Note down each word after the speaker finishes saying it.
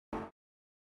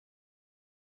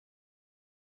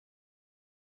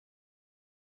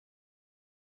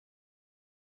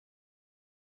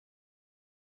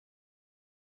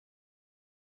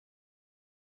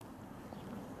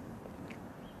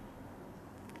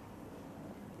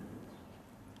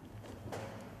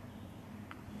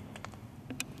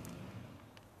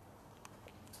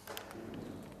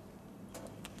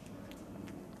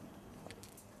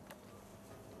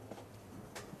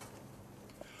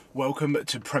Welcome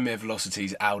to Premier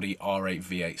Velocity's Audi R8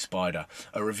 V8 Spider,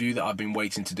 a review that I've been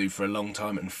waiting to do for a long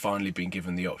time and finally been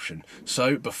given the option.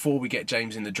 So before we get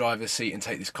James in the driver's seat and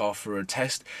take this car for a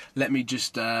test, let me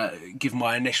just give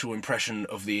my initial impression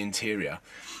of the interior.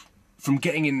 From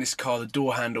getting in this car, the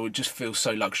door handle, it just feels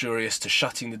so luxurious, to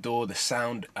shutting the door, the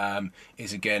sound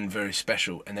is again very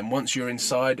special. And then once you're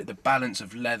inside, the balance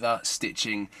of leather,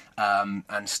 stitching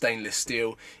and stainless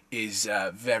steel is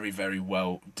very, very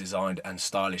well designed and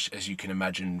stylish, as you can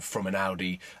imagine from an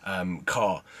Audi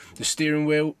car. The steering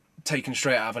wheel, taken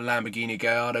straight out of a Lamborghini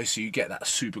Gallardo, so you get that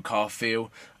supercar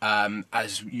feel,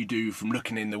 as you do from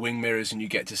looking in the wing mirrors, and you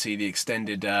get to see the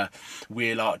extended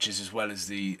wheel arches as well as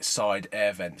the side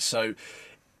air vents. So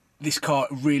this car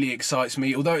really excites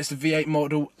me. Although it's the V8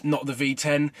 model, not the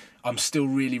V10, I'm still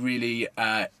really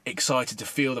excited to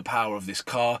feel the power of this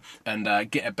car and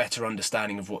get a better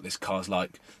understanding of what this car's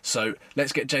like. So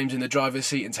let's get James in the driver's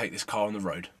seat and take this car on the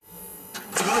road.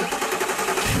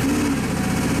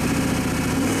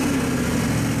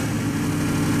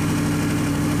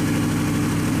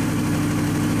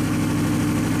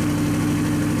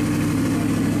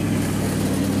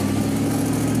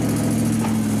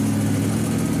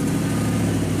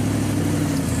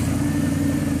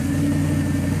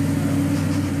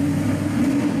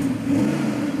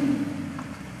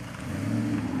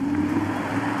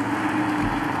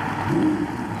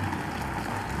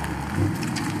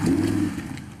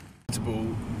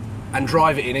 And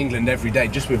drive it in England every day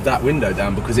just with that window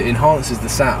down, because it enhances the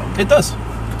sound. It does.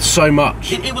 So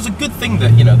much. It was a good thing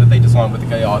that, you know, that they designed with the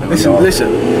Gallardo.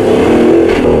 Listen.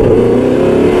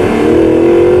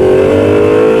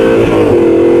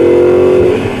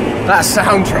 That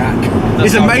soundtrack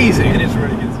is amazing. It is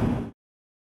really good.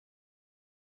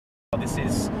 This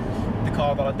is the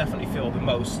car that I definitely feel the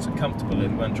most comfortable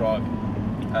in when driving,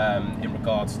 in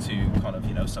regards to kind of,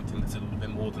 you know, something that's a little bit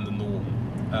more than the norm.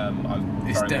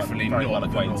 It's definitely very not well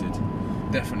acquainted.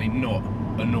 Definitely not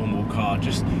a normal car.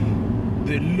 Just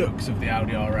the looks of the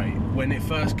Audi R8. When it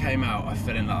first came out, I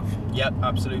fell in love. Yep,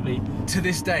 absolutely. To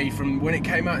this day, from when it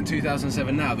came out in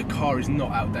 2007 now, the car is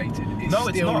not outdated. It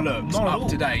still looks up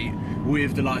to date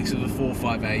with the likes of the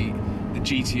 458, the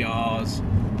GTRs.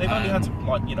 They've only had to,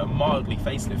 like, you know, mildly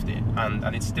facelift it, and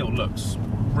it still looks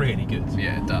really good.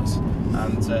 Yeah, it does.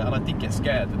 And I did get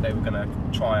scared that they were going to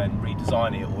try and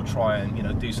redesign it or try and, you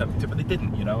know, do something to it, but they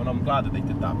didn't, you know. And I'm glad that they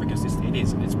did that, because it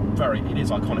is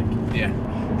iconic. Yeah,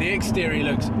 the exterior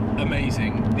looks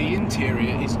amazing. The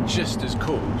interior is just as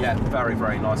cool. Yeah,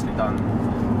 very nicely done.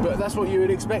 But that's what you would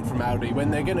expect from Audi.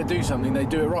 When they're going to do something, they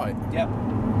do it right. Yeah.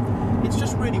 It's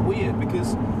just really weird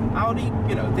because Audi,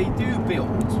 you know, they do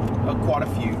build quite a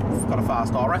few kind of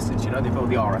fast RSs. You know, they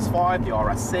build the RS5, the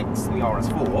RS6, and the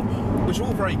RS4, which are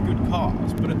all very good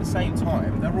cars. But at the same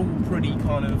time, they're all pretty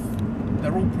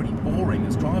boring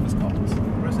as drivers' cars.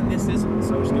 Whereas in this isn't.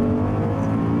 So it's good.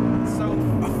 So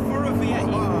for a V8,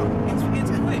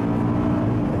 it's quick.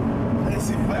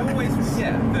 I always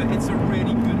forget that it's a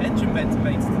really good engine vent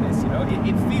mates to this. You know,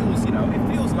 it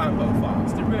feels Lambo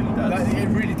fast. It really does. It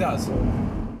really does.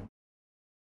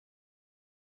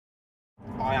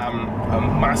 I am a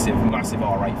massive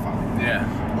R8 fan.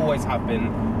 Yeah. Always have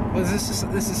been. Well, this is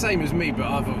the same as me, but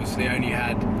I've obviously only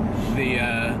had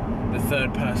the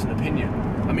third person opinion.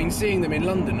 I mean, seeing them in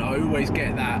London, I always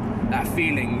get that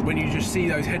feeling when you just see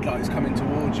those headlights coming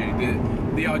towards you,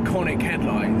 the iconic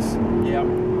headlights. Yeah.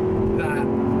 That.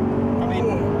 I mean,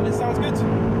 it sounds good.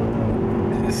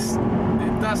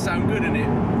 It does sound good, and it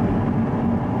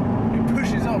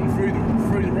pushes on through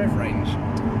the rev range.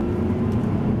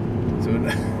 So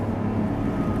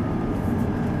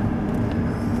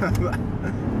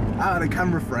out of the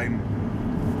camera frame.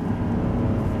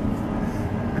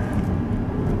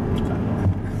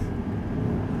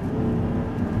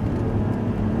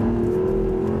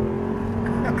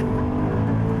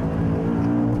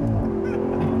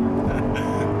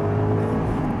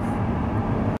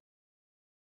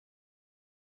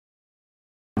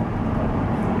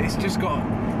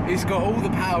 It's got all the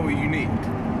power you need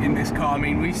in this car. I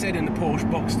mean, we said in the Porsche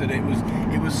box that it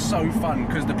was so fun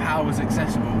because the power was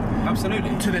accessible.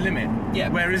 Absolutely. To the limit. Yeah.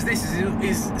 Whereas this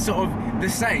is sort of the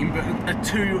same, but a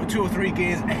two or three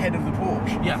gears ahead of the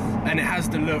Porsche. Yeah. And it has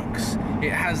the looks.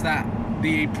 It has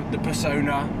the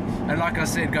persona. And like I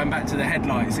said, going back to the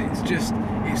headlights, it's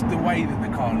the way that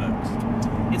the car looks.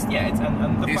 It's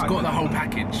got the whole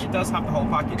package. It does have the whole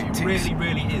package. It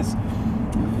really is.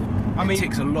 I mean, it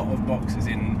ticks a lot of boxes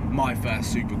in my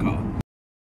first supercar.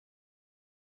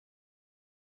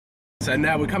 So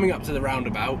now we're coming up to the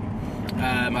roundabout.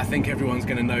 I think everyone's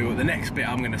going to know what the next bit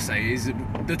I'm going to say is.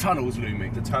 The tunnel's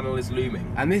looming. The tunnel is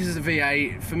looming. And this is a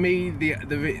V8. For me, the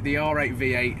R8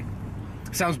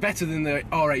 V8 sounds better than the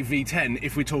R8 V10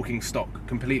 if we're talking stock,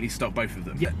 completely stock, both of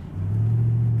them. Yeah.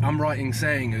 I'm right in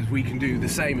saying as we can do the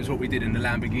same as what we did in the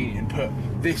Lamborghini and put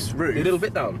this roof A little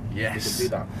bit down. Yes. We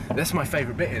can do that. That's my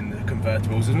favourite bit in the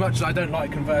convertibles. As much as I don't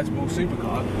like convertible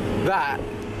supercar, that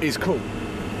is cool.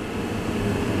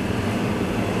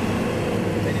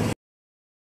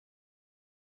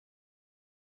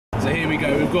 So here we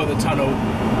go, we've got the tunnel.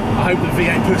 I hope the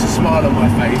V8 puts a smile on my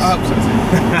face. I hope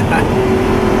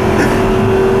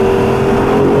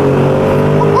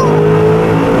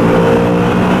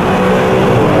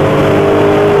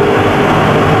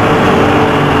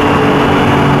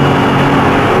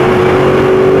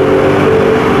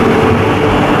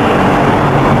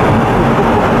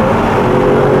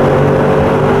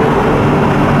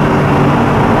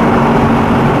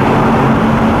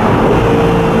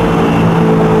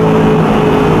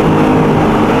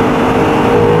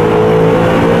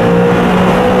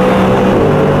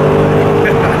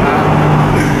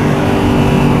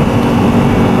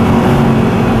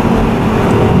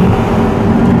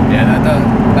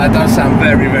that does sound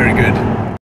very, very good.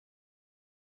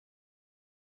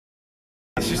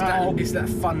 It's just it's that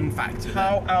fun factor.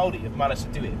 How Audi have managed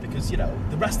to do it, because, you know,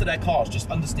 the rest of their cars just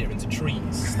understeer into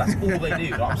trees. That's all they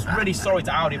do. I'm really sorry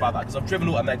to Audi about that, because I've driven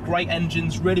all, and they're great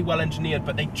engines, really well engineered,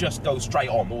 but they just go straight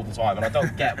on all the time, and I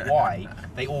don't get why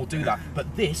they all do that.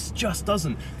 But this just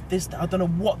doesn't. This, I don't know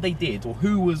what they did, or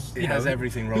who was, you know,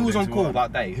 everything who was on call one.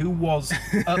 that day, who was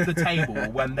at the table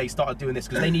when they started doing this,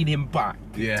 because they need him back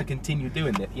Yeah. to continue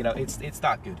doing it. You know, it's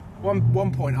that good.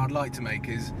 One point I'd like to make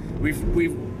is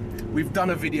we've done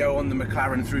a video on the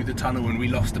McLaren through the tunnel and we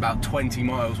lost about 20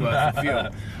 miles worth of fuel.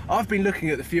 I've been looking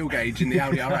at the fuel gauge in the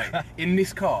Audi R8 in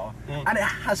this car and it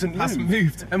hasn't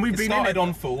moved. And we've been started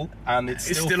on full, and it's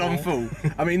still on full.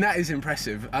 I mean, that is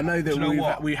impressive. I know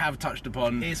that we have touched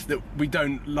upon that we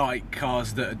don't like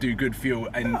cars that do good fuel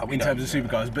in terms of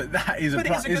supercars, but that is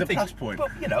a plus point.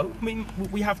 But, you know, I mean,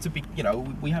 we have to be, you know,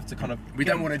 we have to kind of. We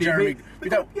don't want to Jeremy. We've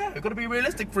got to be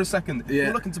realistic for a second. Yeah.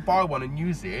 We're looking to buy one and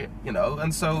use it, you know,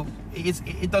 and so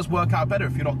it does work out better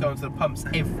if you're not going to the pumps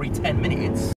every 10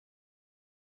 minutes.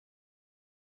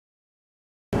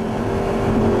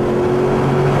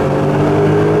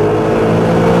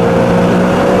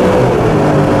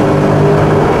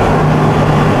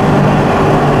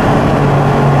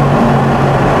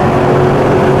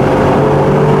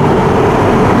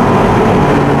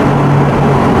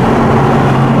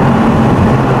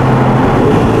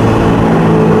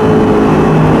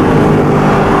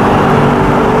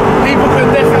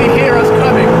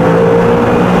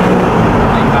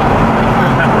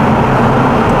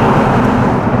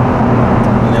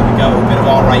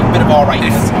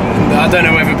 I don't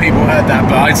know whether people heard that,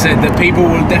 but I said that people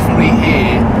will definitely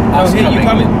hear us coming. You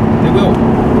coming. They will.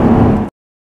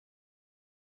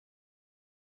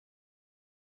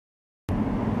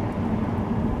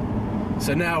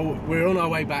 So now we're on our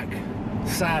way back,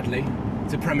 sadly,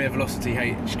 to Premier Velocity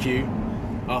HQ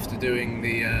after doing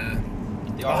the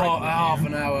half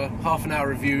an hour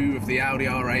review of the Audi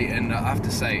R8, and I have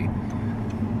to say,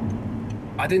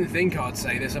 I didn't think I'd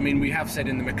say this. I mean, we have said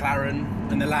in the McLaren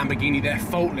and the Lamborghini they're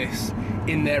faultless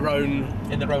in their own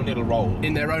little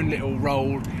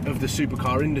role of the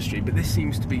supercar industry, but this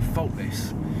seems to be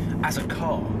faultless as a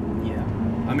car. Yeah.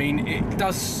 I mean, it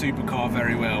does supercar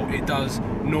very well. It does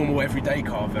normal everyday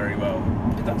car very well.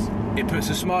 It does. It puts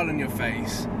a smile on your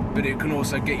face, but it can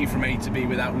also get you from A to B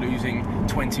without losing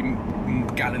 20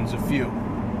 gallons of fuel.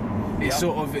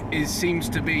 It seems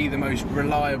to be the most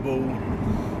reliable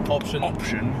option.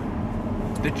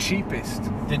 The cheapest.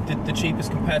 The cheapest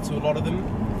compared to a lot of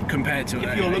them. Compared to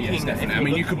if you're looking, yes, definitely. I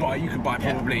mean, you could buy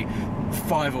probably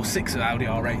 5 or 6 of Audi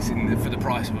R8s for the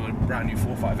price of a brand new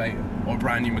 458 or a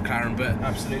brand new McLaren. But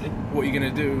absolutely, what are you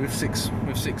going to do with six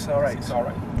R8s? 6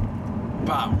 R8.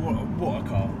 But what a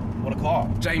car! What a car!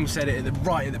 James said it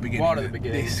right at the beginning. Right at the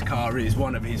beginning. This car is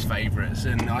one of his favourites,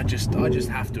 and I just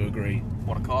have to agree.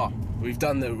 What a car! We've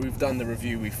done the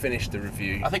review. We've finished the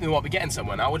review. I think we might be getting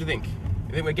somewhere now. What do you think?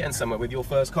 You think we're getting somewhere with your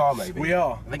first car, maybe? We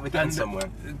are. I think we're getting somewhere.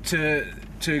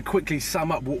 To quickly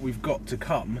sum up what we've got to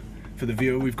come for the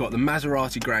viewer, we've got the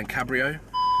Maserati Grand Cabrio,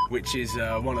 which is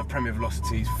one of Premier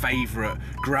Velocity's favourite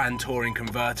grand touring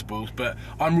convertibles, but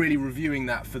I'm really reviewing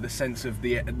that for the sense of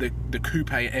the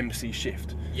coupe MC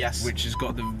Shift. Yes. Which has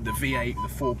got the V8,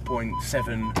 the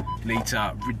 4.7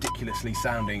 litre, ridiculously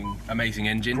sounding, amazing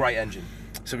engine. Great engine.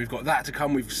 So we've got that to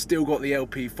come. We've still got the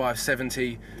LP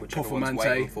 570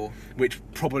 Performante, which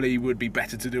probably would be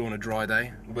better to do on a dry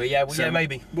day. Well, yeah,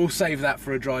 maybe. We'll save that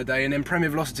for a dry day. And then Premier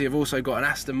Velocity have also got an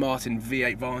Aston Martin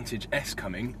V8 Vantage S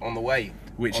coming. On the way.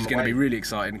 Which is going to be really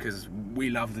exciting because we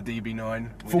love the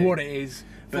DB9 for what it is.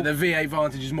 But the V8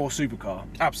 Vantage is more supercar.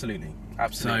 Absolutely.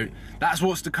 Absolutely. So that's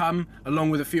what's to come, along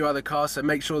with a few other cars. So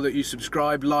make sure that you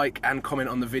subscribe, like, and comment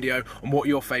on the video on what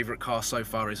your favourite car so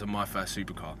far is on My First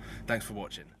Supercar. Thanks for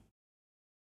watching.